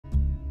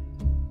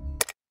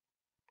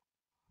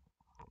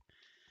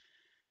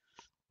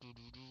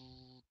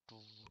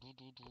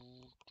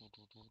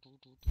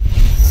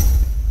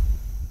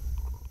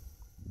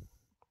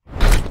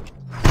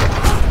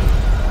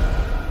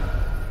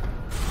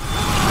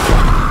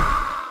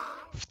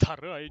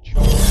Вторая часть.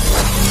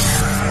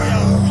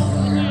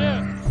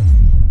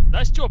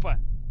 Да, Степа.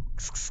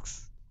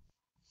 Кс-кс-кс.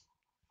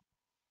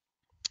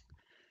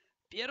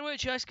 Первая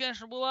часть,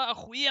 конечно, была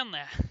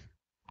охуенная.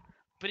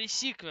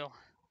 Пресиквел.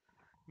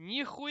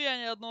 Нихуя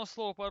ни одного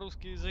слова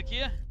по-русски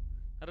языке.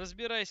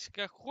 Разбирайся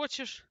как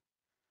хочешь.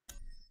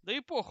 Да и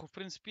похуй, в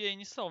принципе, я и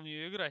не стал в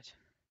нее играть.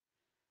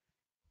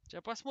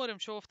 Сейчас посмотрим,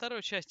 что во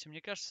второй части.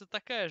 Мне кажется,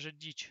 такая же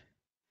дичь.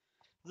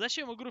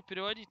 Зачем игру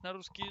переводить на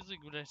русский язык,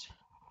 блядь?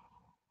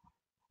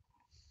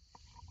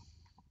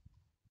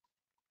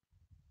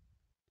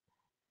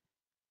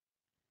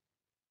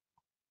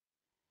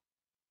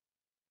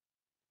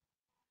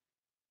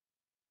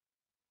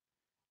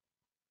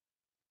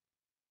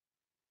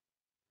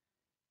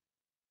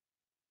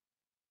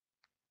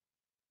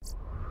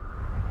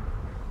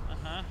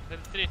 Ага,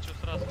 третью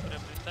сразу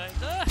приобретай.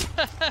 Да?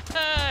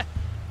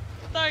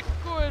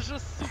 Такое же,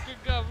 сука,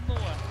 говно.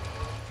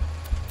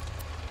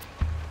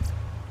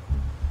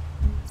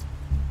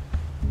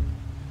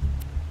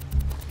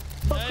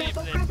 Смотри,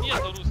 блядь,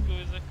 нету русского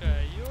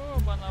языка.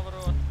 Ёбана в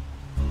рот.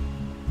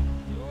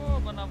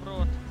 Ёбана в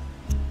рот.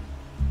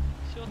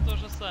 Все то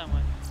же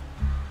самое.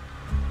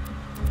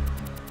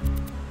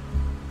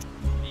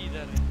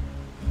 Пидоры.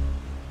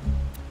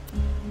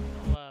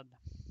 Ну ладно.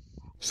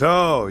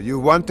 So, you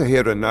want to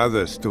hear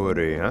another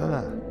story,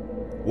 huh?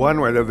 One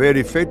where the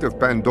very fate of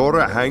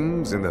Pandora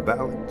hangs in the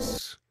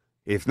balance.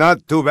 If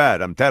not, too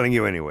bad, I'm telling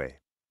you anyway.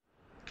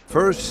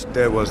 First,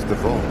 there was the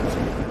vault,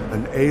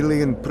 an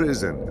alien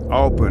prison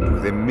opened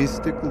with a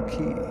mystical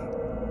key.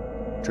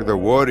 To the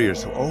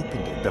warriors who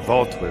opened it, the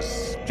vault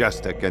was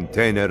just a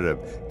container of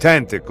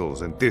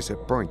tentacles and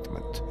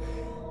disappointment.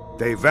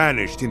 They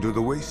vanished into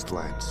the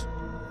wastelands,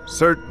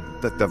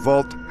 certain that the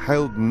vault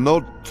held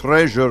no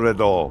treasure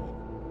at all.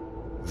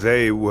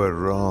 They were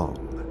wrong.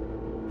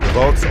 The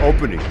vault's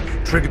opening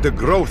triggered the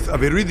growth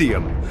of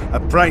iridium, a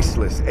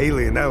priceless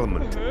alien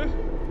element.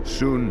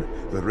 Soon,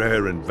 the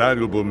rare and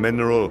valuable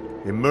mineral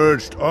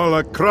emerged all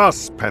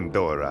across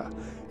Pandora.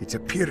 Its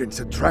appearance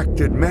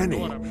attracted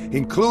many,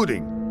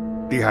 including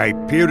the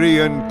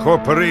Hyperion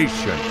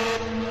Corporation.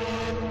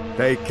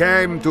 They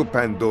came to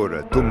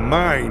Pandora to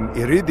mine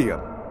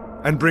iridium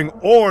and bring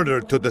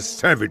order to the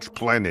savage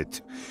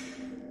planet.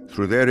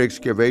 Through their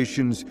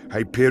excavations,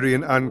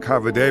 Hyperion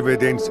uncovered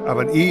evidence of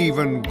an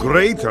even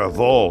greater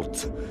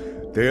vault.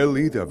 Their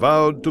leader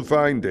vowed to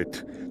find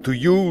it, to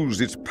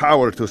use its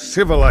power to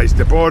civilize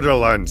the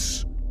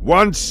Borderlands,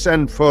 once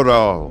and for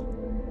all.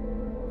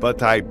 But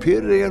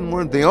Hyperion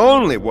weren't the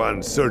only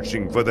ones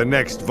searching for the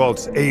next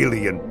vault's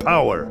alien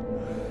power.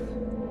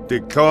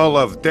 The call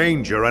of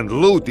danger and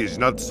loot is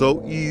not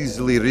so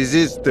easily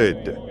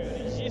resisted.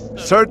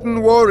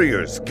 Certain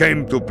warriors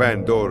came to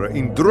Pandora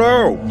in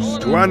droves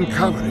to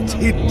uncover its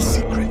hidden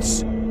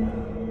secrets.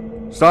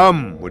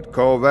 Some would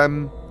call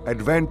them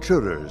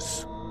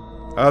adventurers.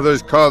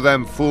 Others call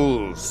them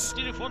fools.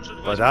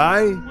 But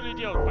I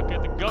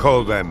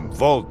call them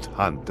vault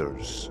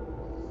hunters.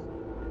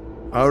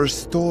 Our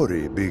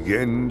story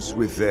begins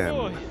with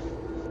them,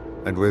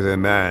 and with a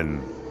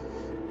man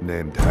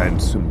named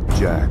Handsome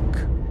Jack.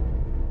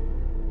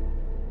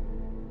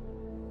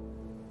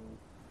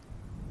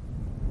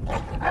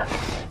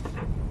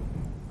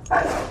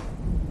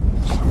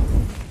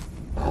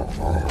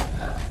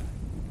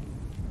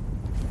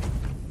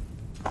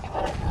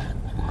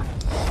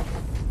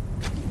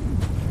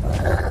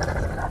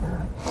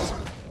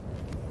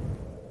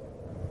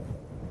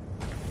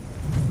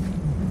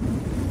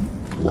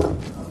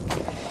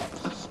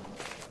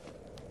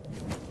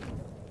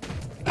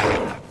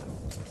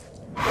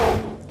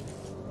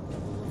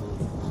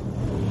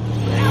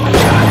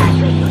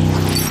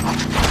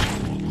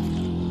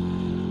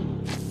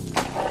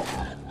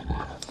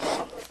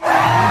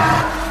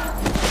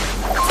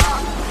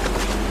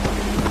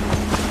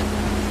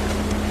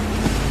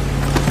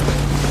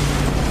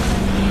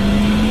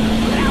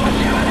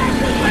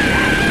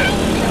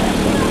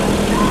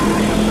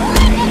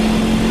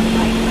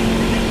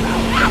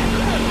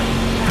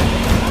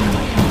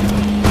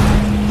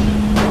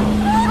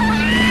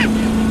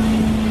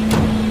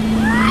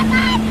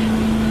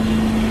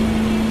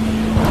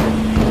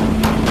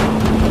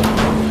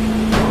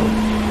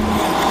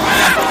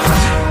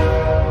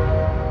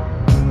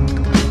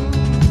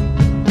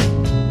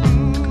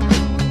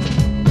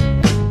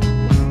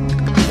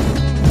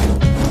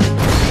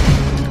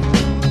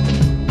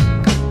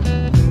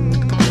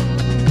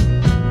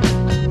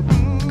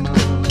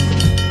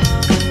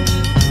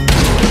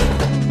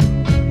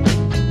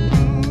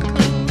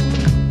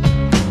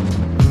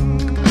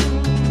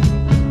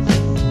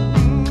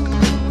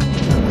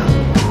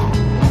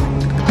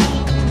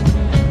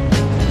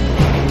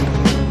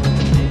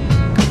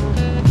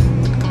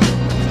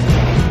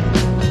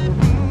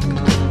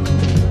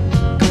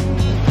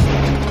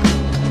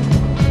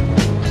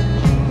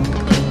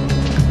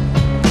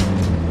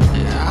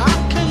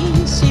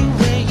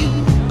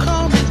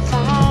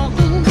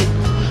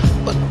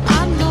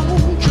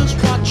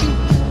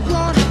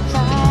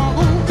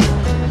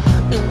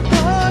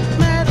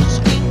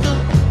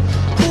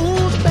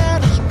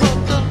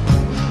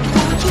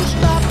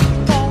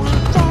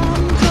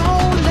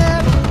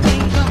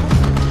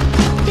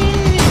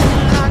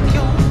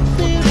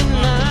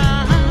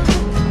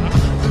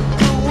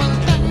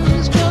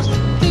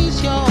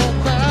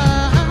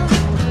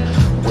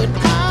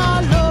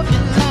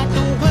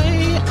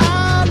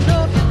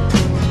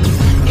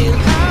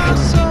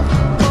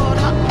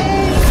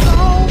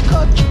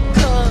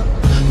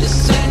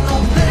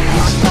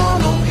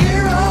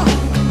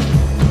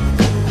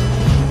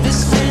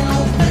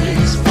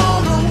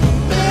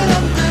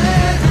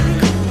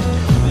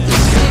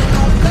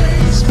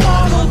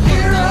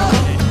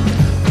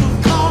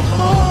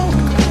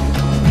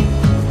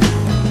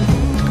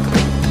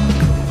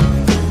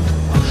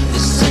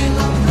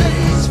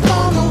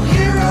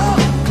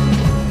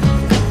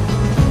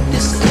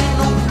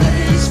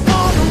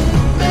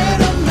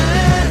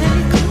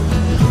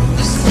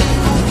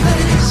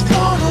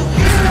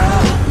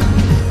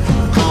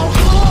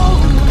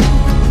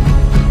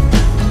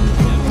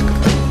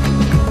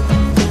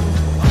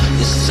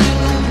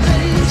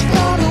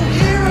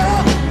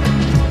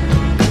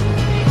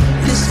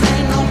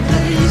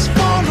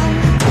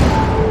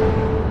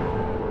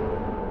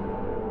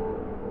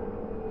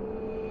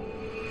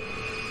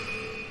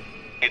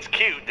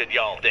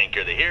 think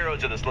you're the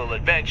heroes of this little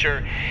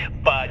adventure,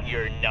 but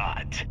you're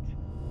not.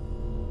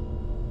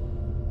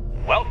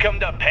 Welcome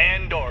to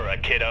Pandora,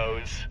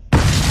 kiddos.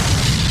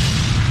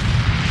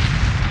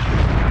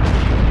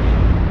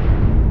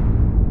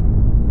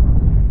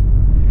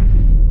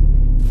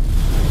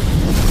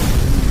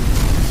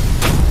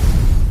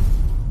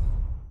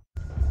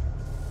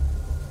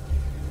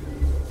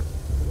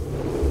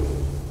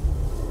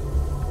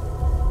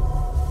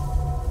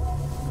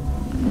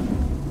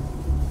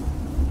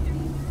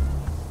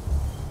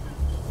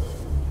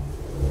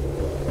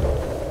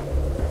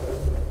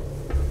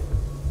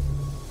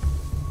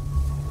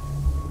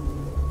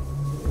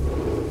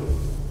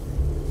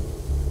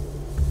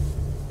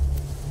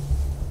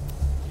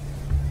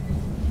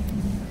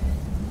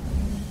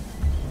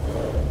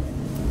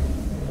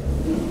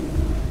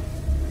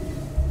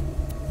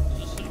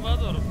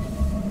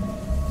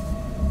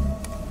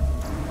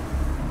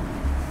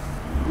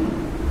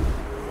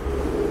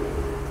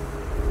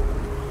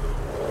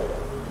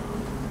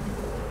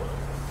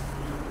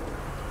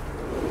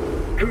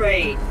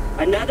 Great.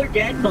 Another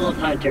deadbolt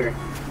hunter.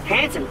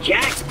 Handsome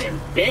Jack's been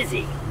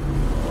busy.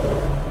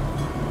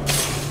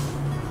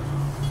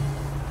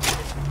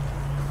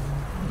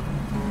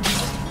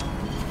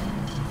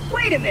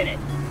 Wait a minute.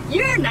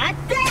 You're not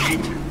dead!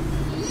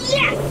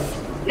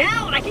 Yes!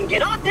 Now I can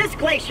get off this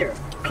glacier.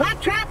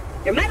 Claptrap,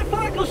 your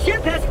metaphorical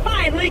ship has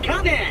finally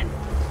come in.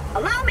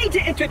 Allow me to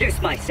introduce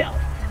myself.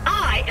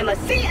 I am a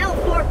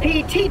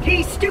CL4P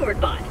TP steward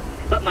bot,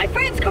 but my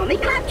friends call me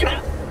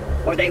Claptrap.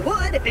 Or they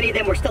would if any of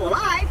them were still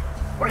alive,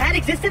 or had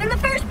existed in the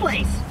first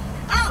place.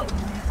 Oh,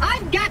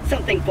 I've got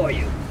something for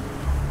you.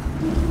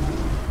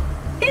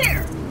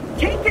 Here,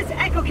 take this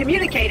echo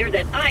communicator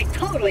that I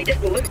totally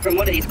didn't loot from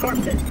one of these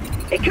corpses.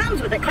 It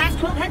comes with a Class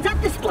 12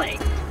 heads-up display,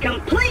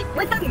 complete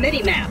with a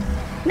mini-map.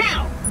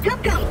 Now,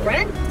 come,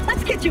 friend,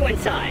 let's get you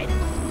inside.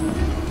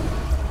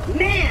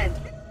 Man!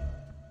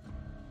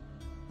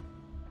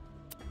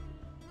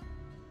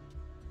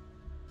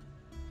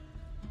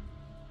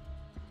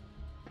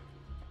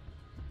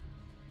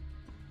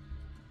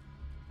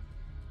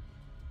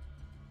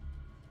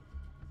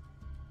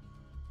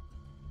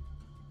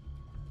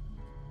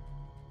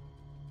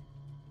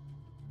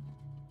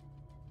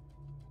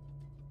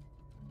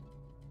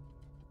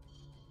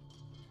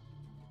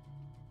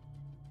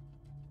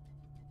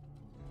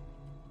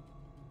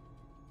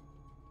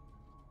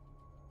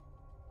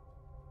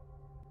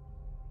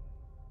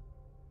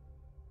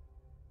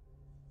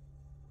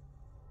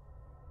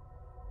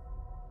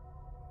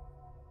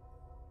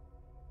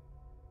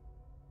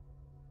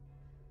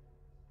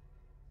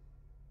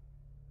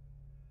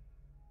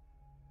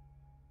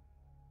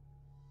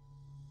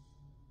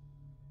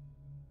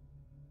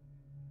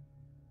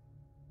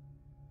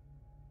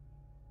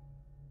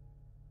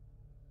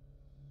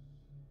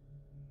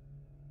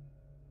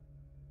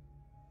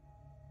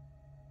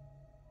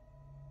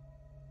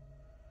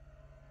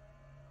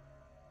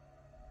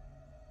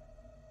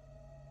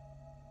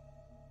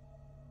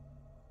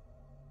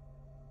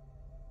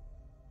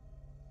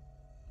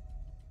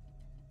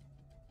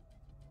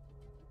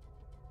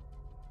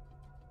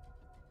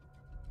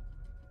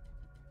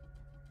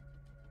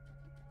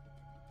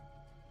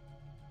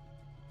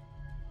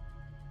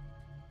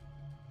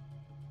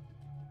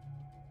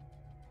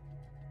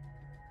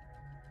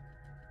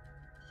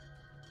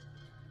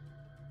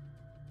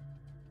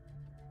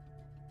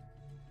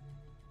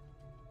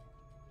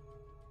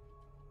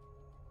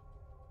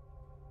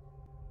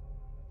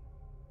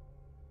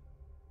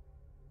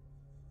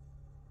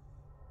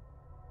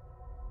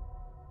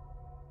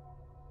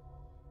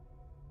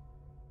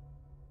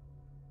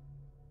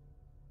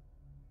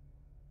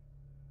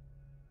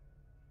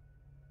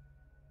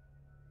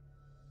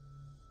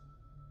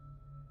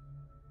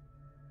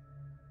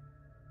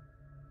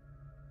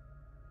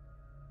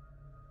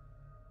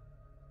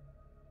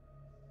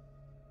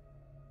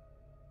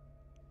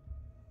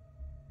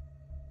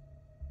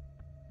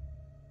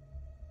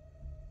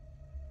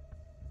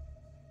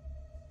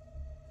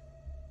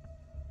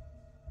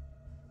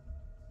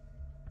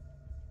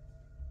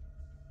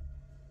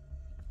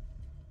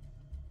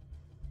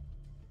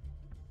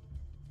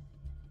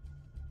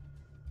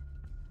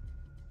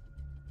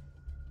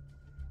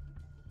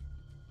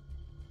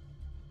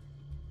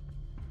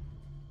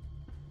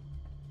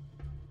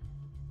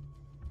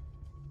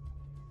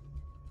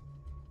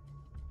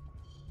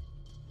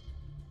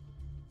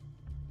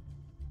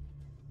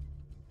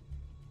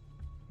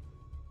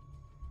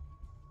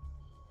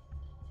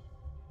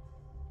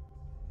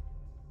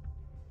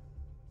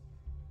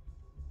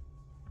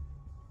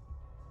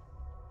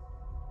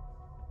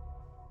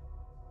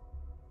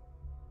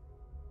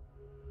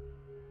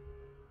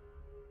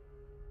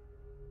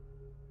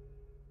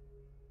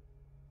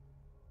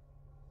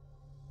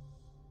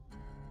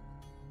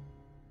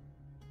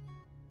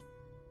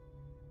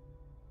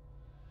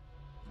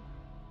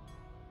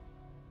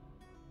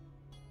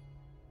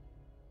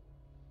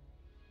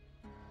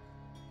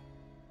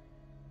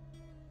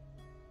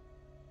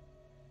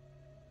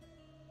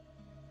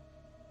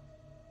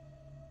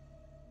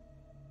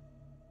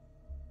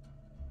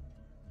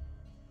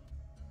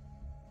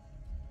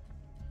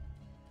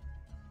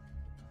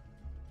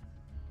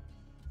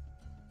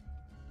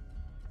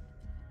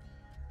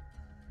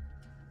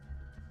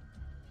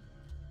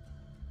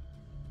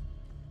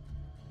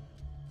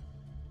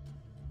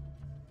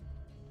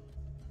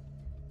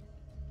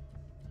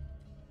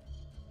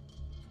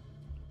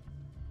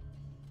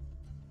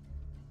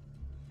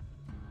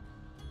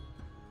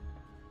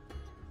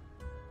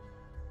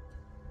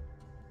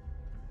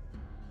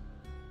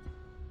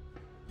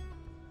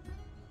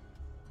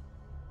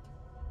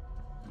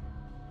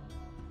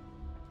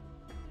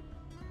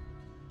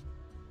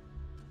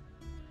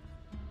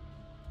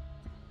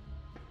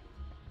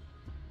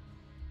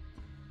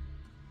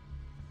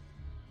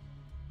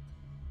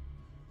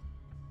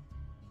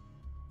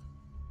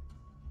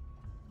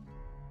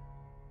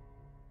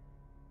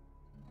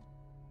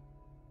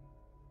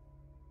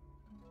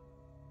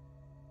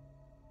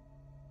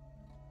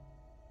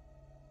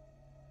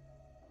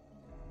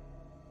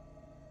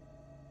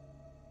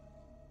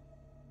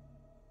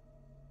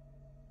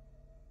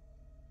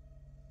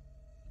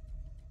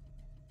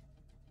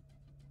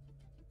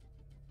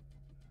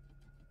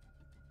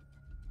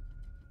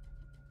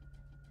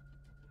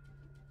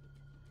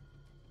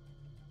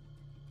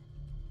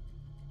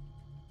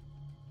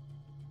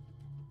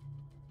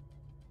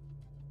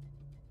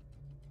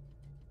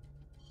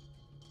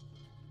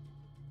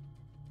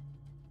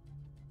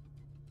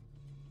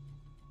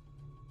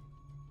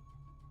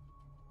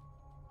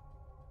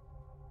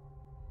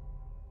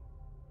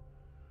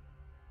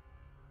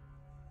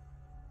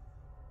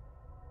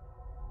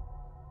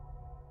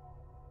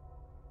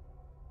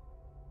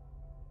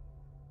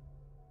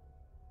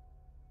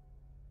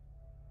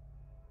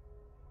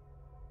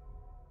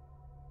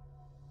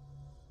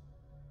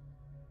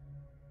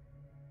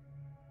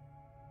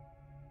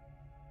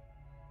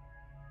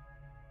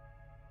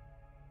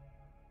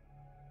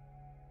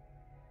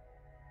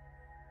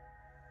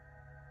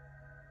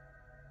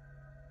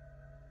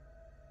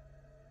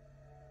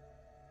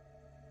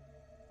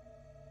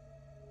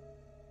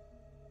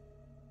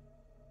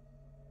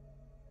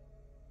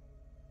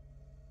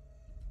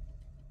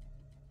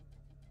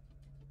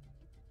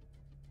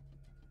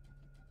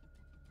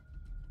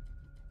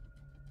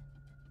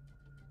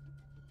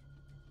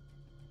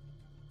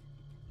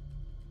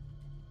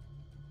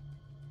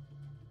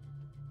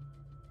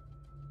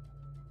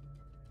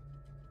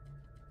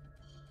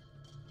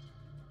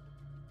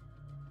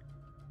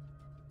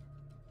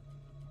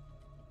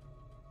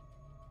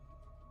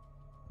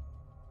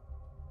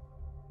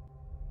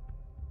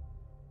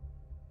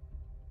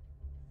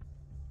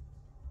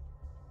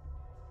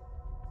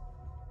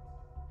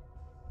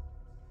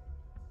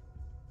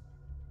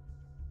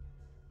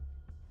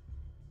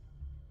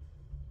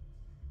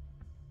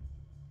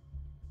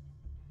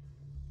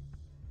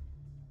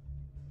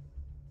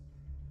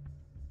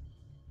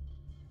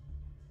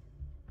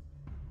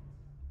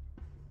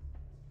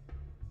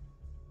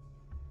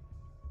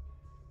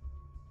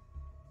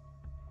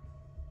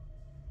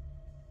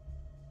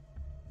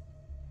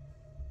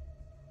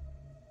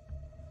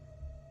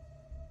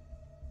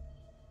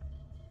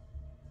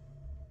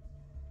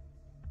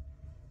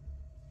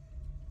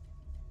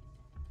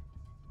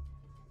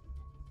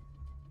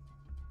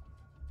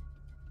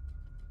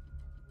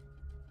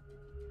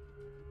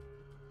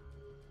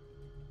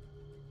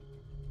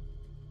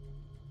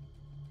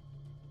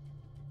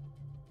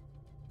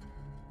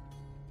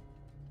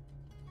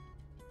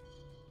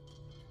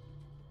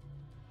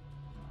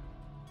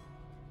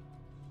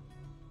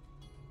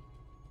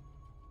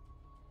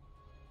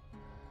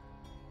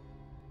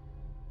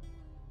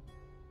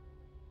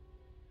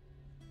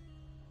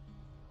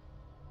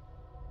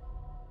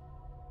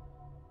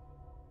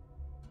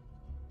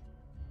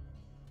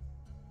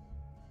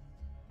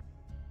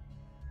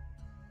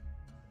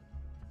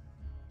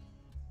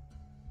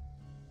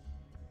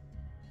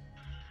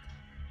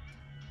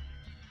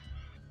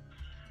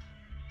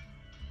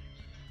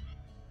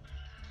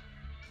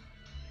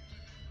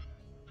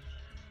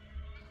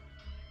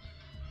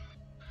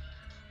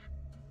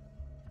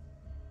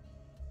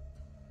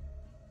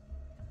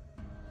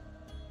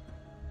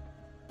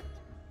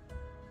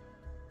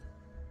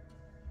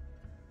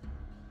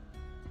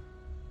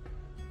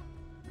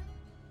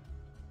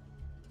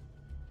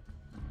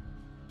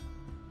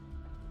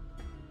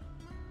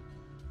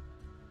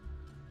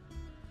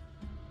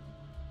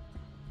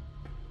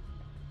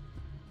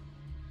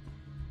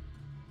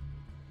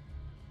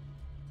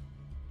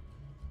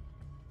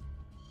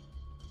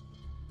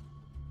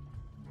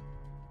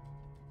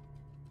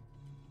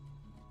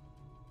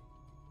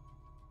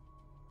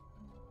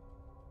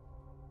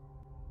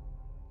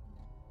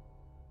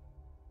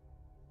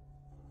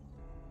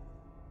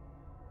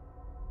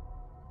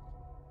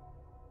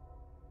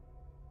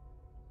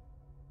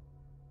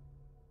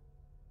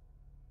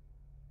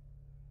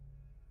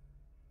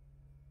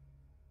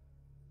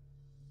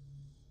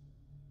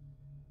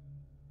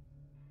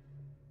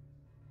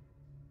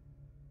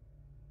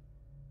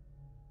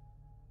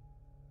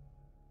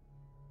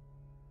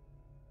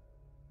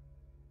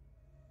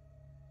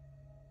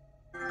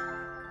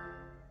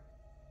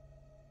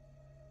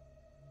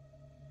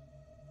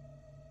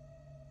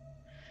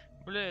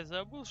 Бля, я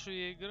забыл, что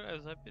я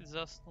играю, опять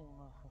заснул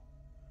нахуй.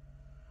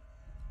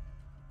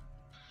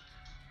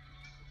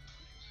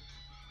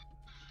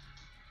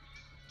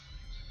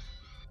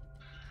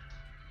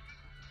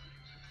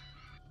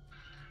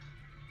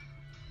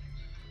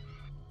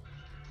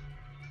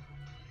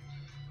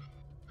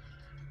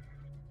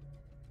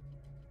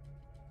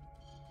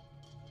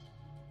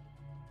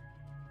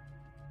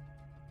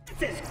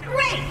 This is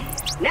great!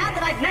 Now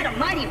that I've met a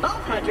mighty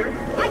vault hunter,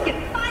 I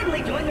can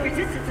finally join the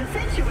resistance of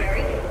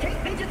Sanctuary, take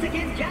vengeance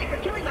against Jack for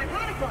killing my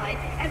product line,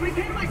 and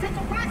repair my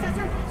central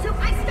processor so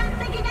I stop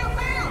thinking out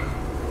loud!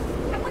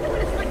 I wonder what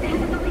it's like to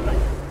have nothing but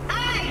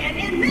I am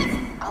in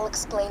this! I'll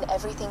explain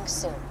everything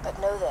soon, but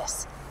know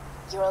this.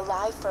 You're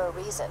alive for a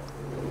reason,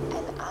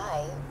 and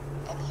I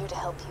am here to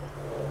help you.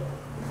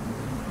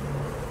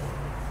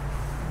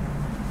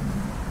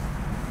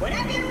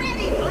 Whenever you're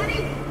ready,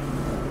 buddy!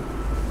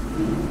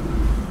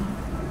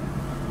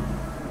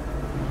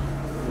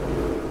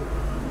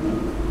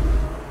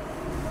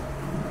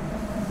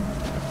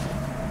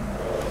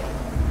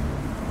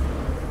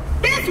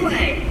 This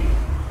way!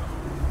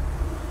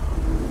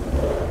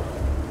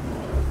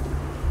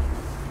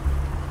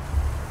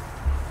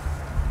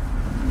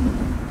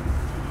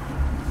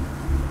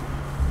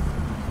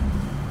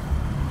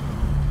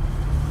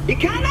 You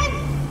coming?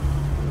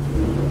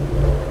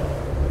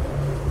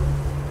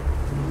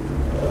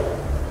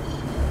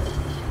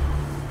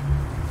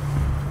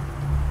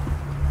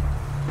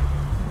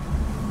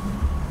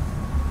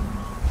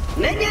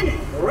 Minion,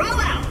 roll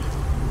out!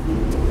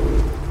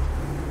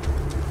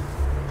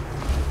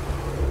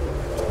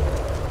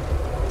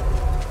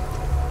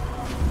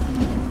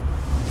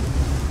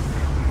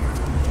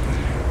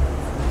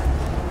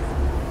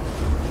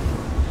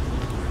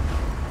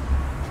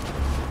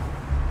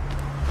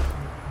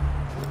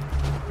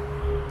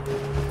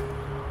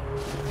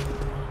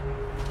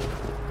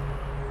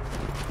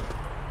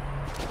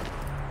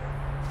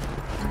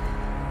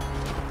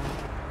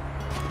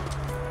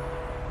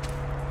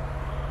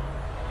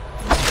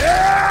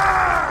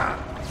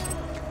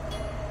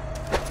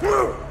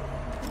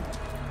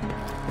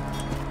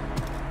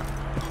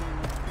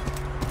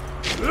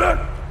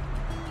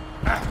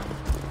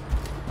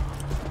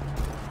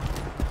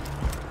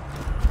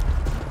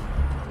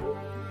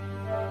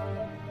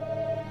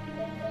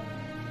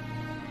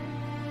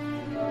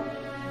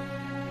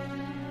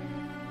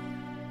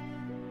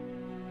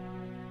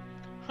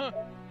 Ха,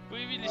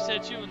 появились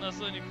ачивы на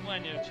Sonic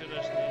Mania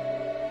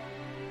вчерашние.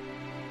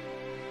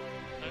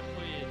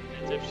 Охуеть,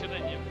 блядь, а вчера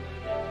не было,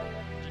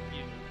 блядь.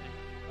 Дебилы,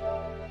 блядь.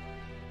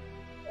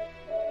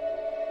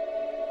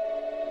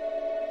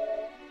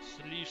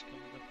 Слишком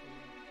дохуя.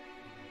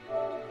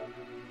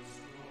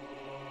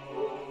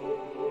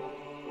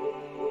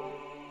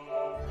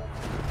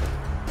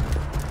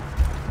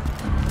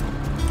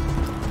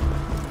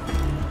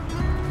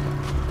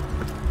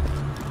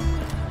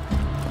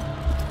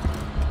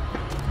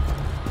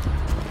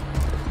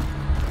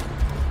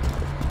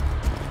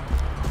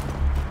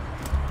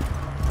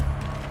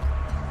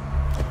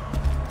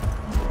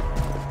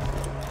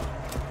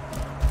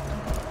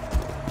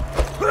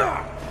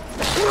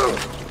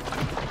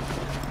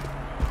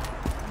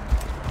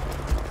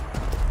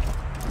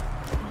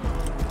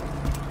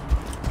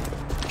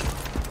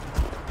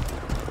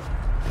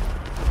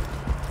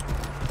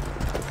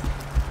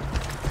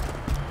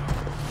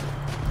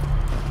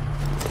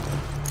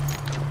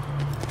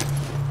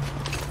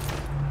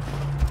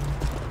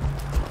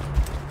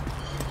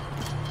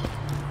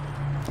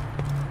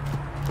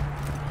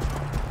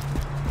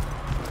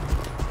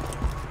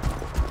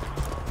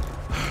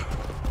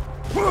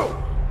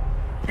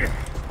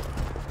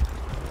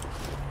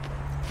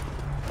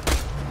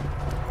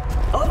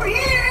 Over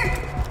here!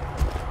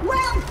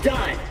 Well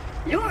done!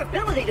 Your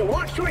ability to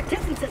walk short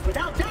distances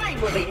without dying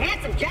will be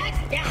Handsome Jack's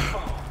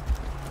downfall.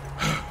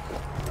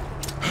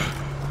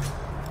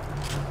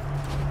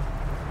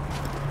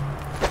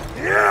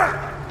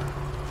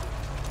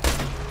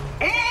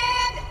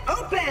 And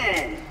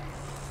open!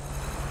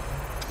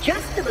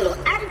 Just a little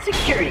added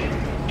security.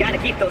 Gotta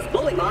keep those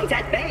bullymongs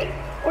at bay,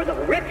 or they'll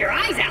rip your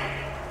eyes out.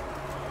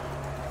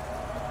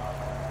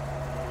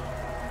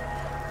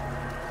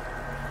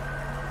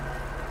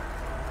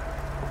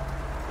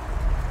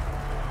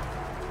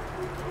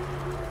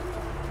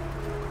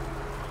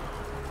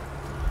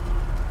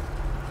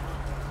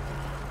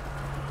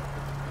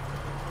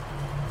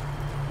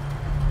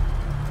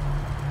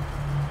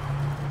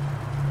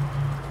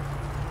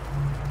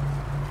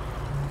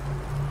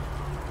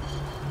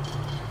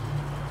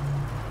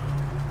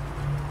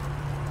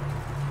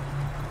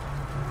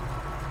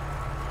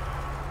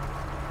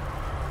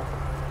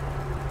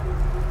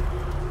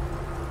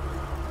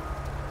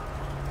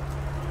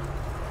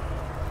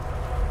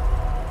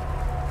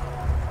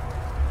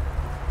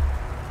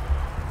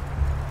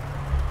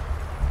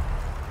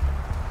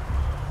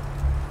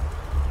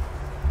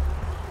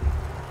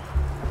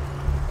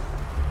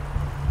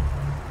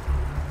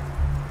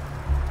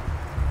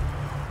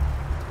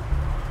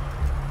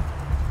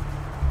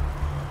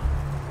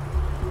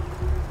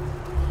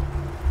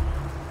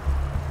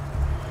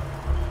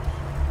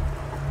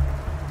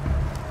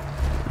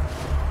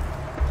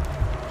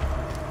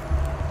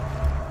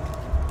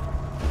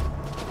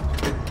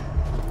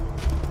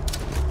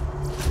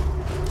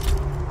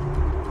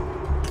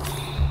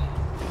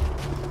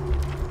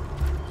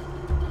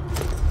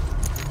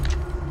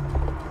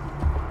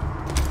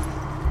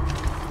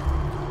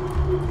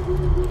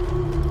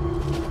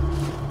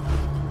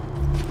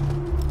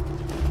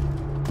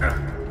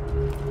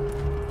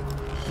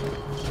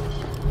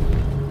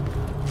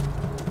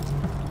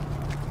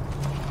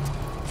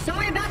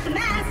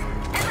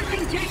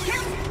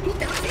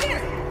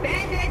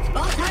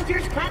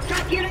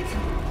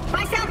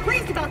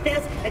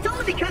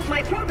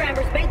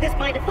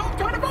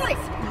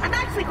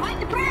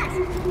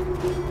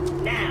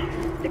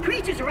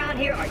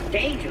 are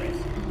dangerous.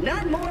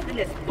 None more than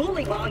this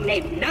bullymong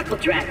named Knuckle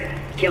Dragger.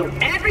 Killed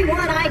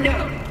everyone I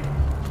know.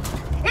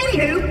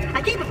 Anywho,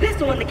 I keep a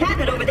pistol in the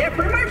cabinet over there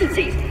for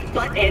emergencies.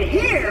 But in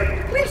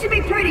here, we should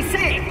be pretty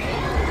safe.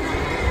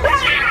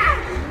 Ah!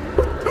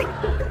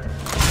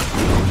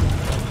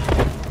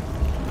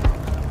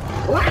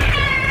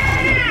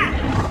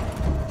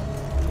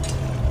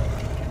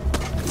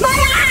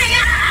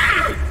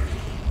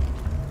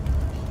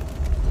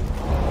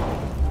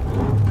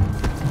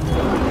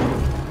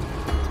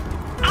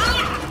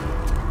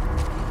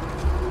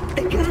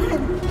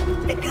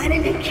 The gun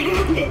in the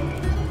cabinet.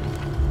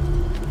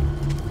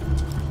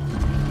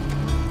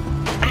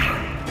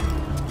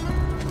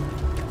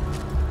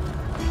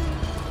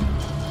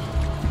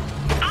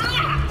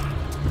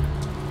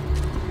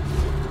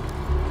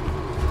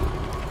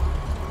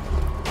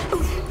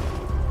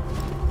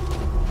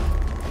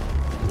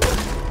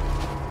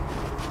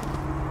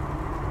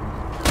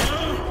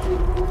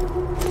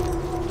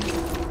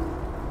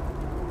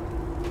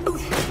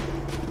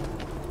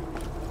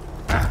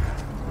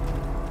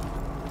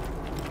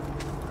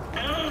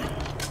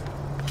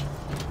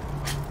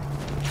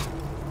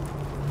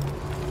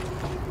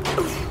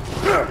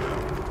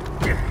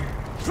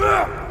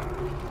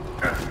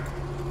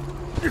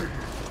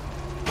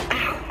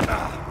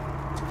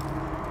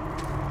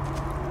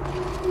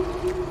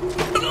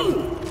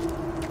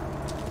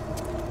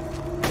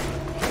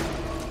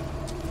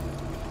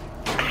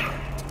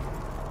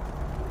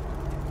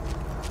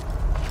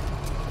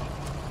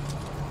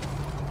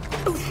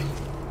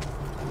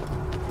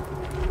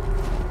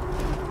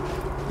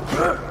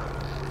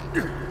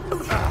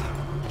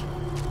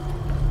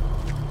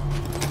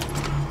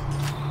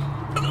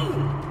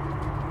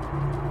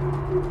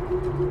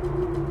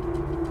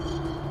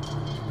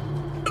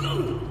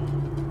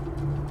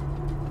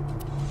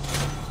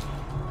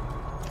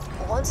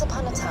 Once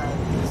upon a time,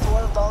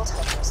 4 Vault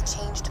Hunters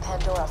changed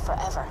Pandora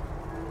forever.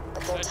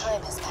 But their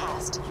time has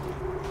passed.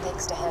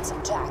 Thanks to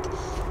Handsome Jack,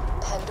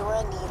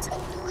 Pandora needs a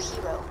new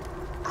hero.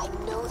 I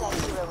know that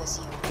hero is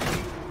you.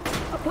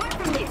 Apart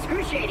from the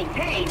excruciating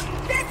pain,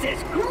 this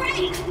is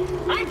great!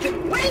 I've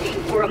been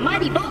waiting for a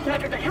mighty Vault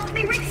Hunter to help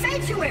me reach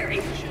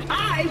Sanctuary.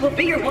 I will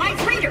be your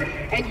wise leader,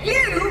 and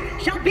you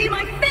shall be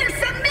my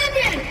fearsome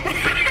minion!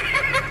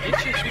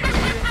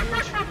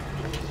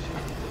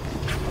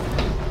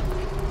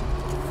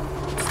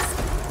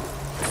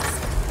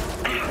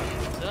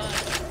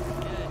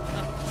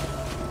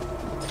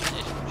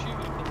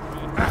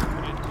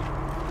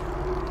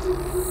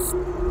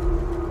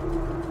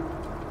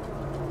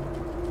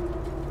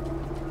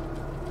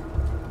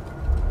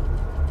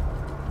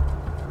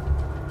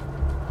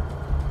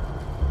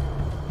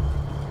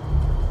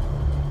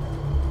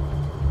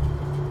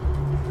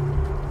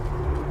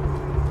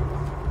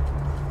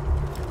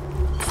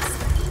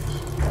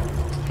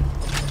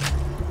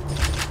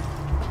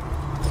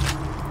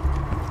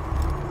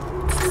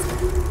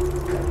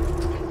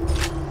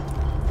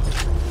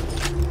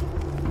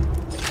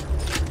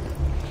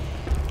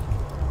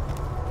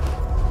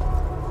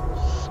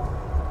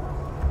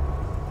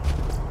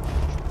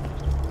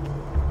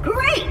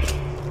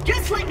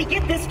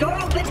 Get this door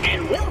open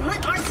and we'll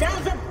hunt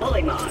ourselves a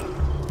bullymong.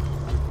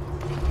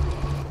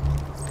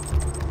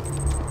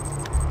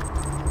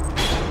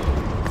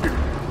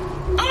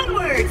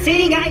 Onward,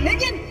 seeing eye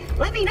minion!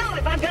 Let me know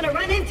if I'm gonna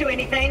run into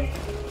anything.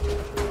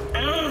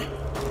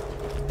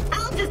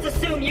 I'll just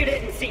assume you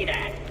didn't see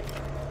that.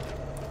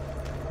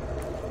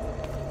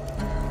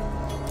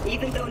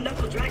 Even though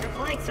Knuckle Dragger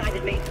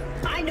blindsided me,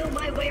 I know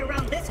my way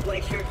around this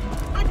glacier.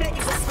 I bet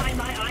you will find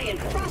my eye in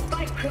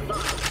frostbite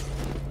crevasse.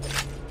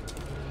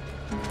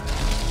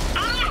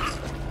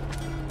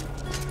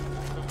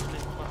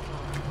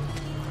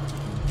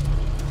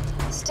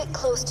 Stick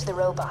close to the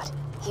robot.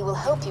 He will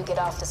help you get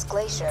off this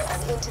glacier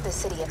and into the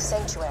city of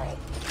Sanctuary.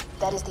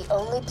 That is the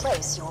only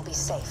place you will be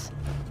safe.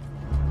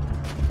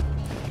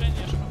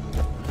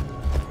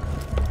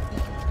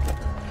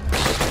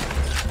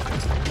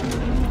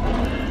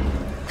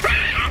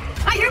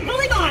 I hear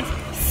bullymons!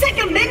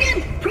 Sick of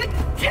minion!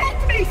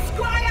 Protect me,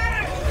 Squire!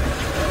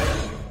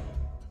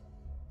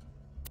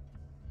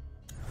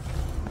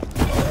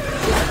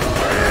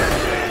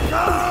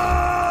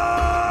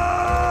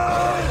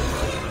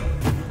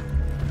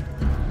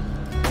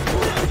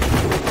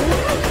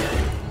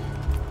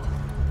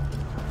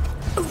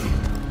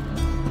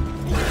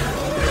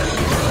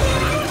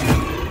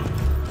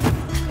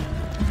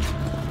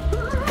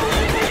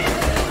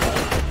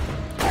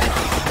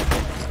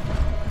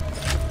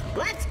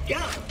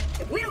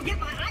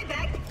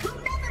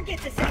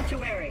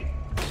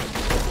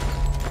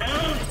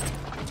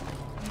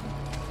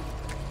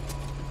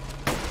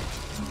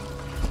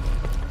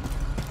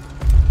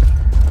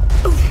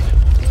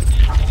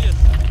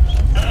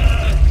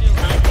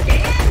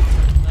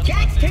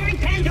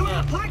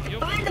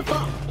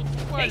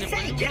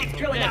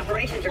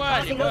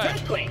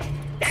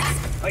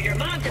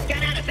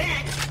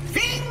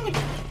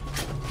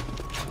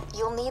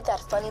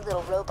 Funny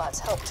little robots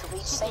help to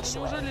reach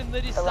Sanctuary,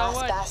 the last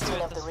bastion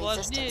of the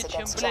resistance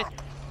against Jack,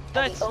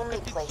 and the only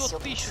place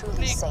you'll be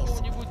truly safe.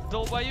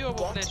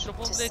 долбоеба, блядь,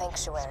 чтобы он, блядь,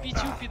 с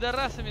 5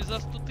 пидорасами за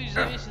 100 тысяч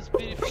за месяц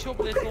все,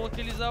 блядь,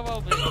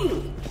 локализовал, блядь.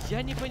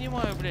 Я не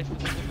понимаю, блядь,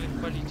 вот эту,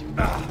 блядь, политику.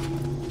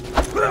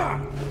 Ну,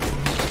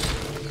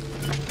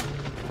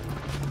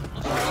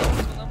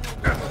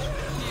 намного больше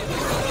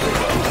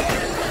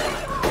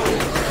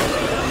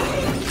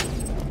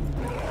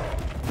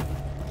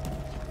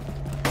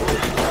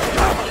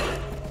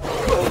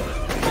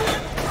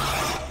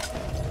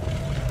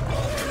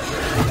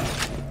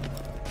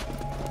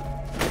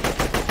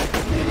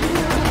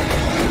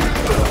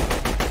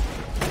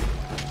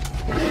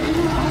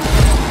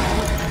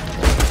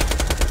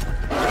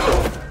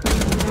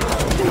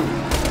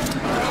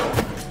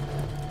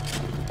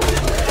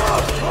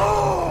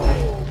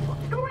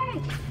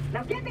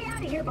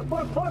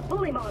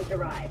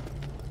arrive.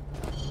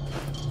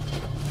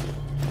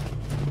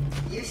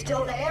 You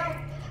still there?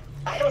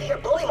 I don't hear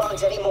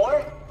bullymongs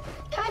anymore.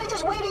 Kinda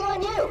just waiting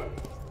on you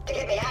to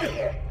get me out of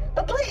here.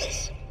 But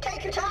please,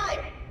 take your time.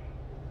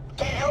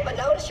 Can't help but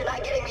notice you're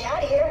not getting me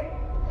out of here.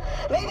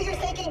 Maybe you're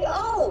thinking,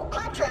 oh,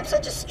 Claptrap's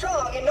such a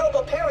strong and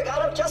noble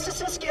paragon of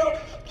justice and skill,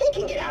 he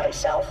can get out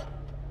himself.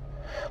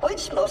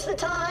 Which, most of the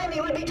time,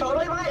 you would be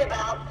totally right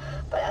about.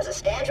 But as it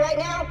stands right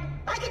now,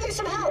 I could use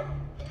some help.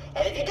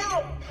 And if you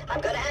don't,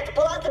 I'm gonna have to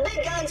pull out the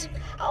big guns.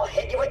 I'll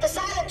hit you with the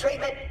silent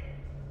treatment.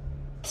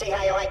 See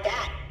how you like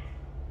that?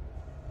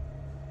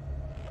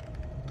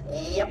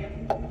 Yep.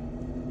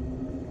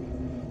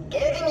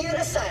 Giving you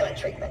the silent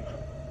treatment.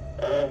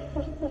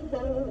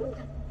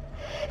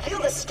 Feel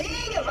the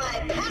sting of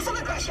my passive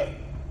aggression.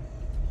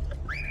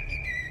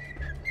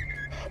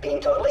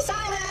 Being totally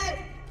silent.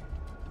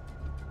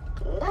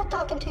 Not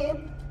talking to you.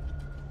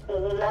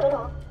 Not at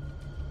all.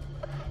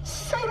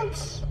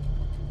 Silence.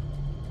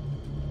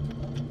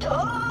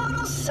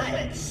 Total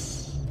silence.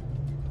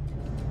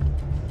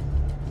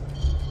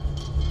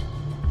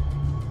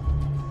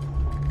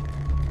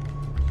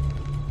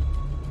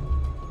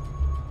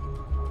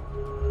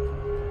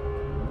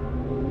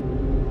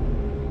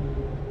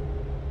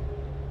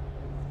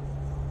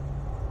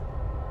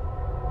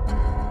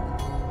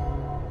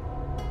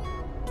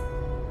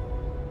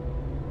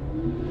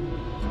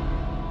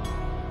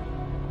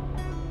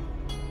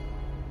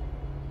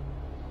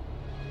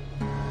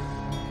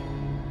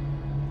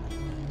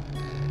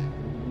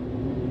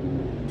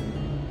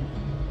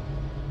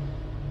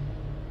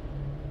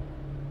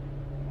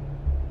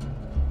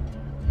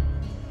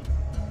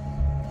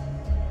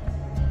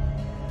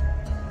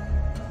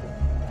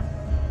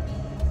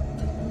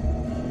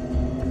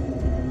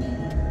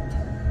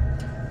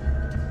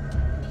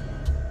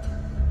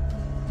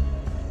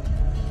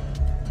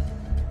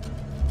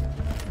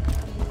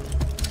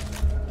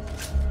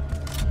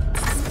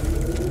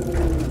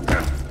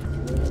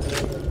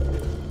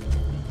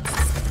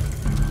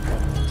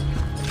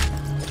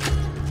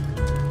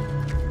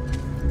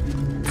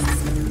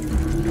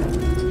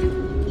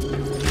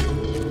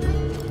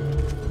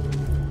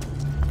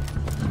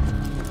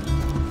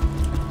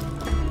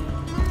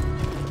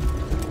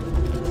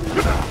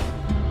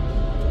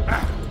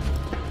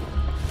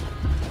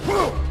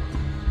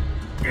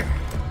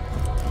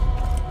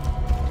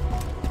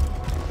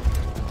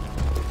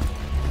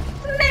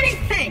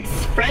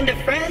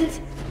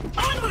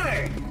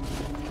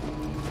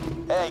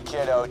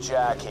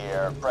 Jack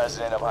here,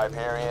 president of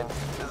Hyperion.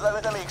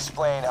 Let me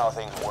explain how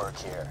things work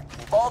here.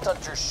 The Vault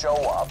Hunters show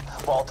up,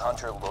 Vault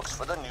Hunter looks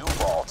for the new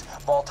Vault,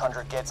 Vault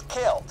Hunter gets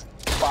killed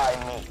by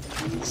me.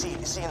 You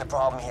see the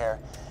problem here?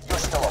 You're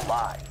still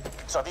alive.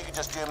 So if you could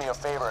just do me a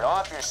favor and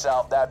off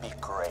yourself, that'd be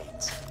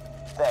great.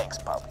 Thanks,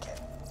 Pumpkin.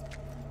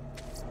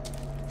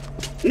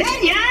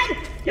 Minion!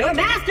 Your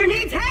master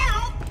needs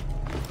help!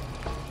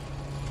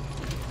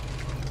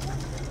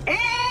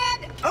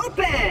 And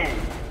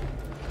open!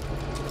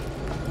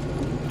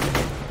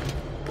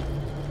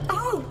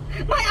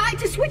 My eye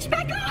just switched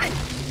back on!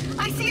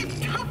 I see a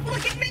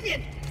tough-looking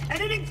minion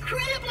and an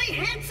incredibly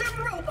handsome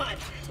robot,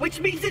 which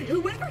means that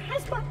whoever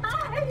has my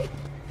eye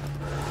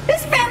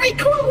is very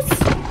close!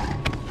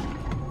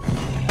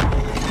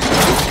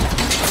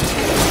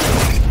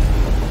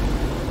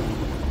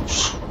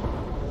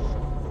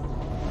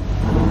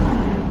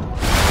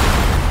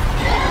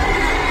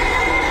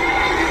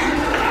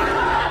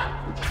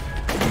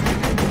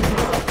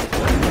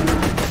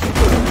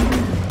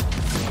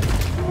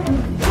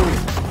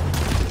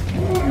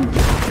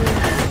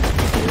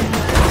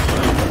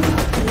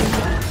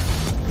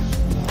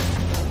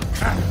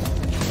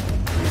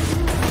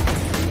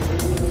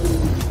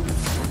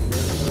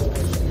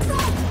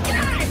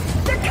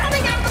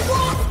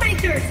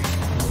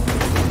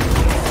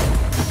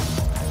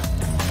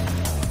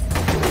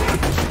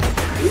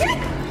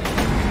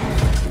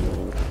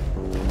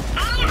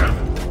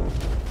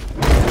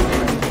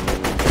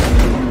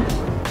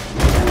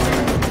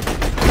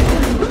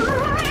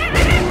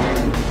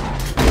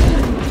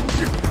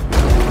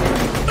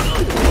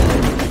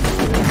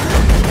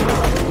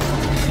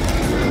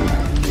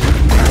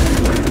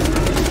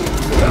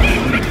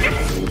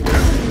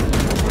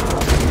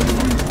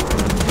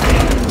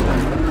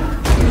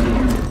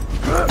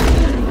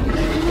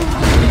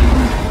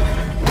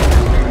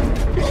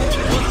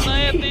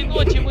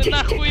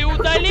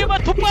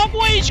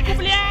 помоечку,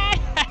 блядь!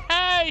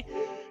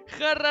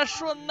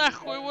 Хорошо,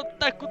 нахуй, вот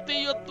так вот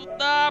ее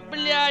туда,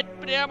 блядь,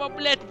 прямо,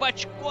 блядь, в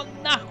очко,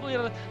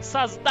 нахуй,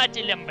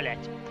 создателем, блядь.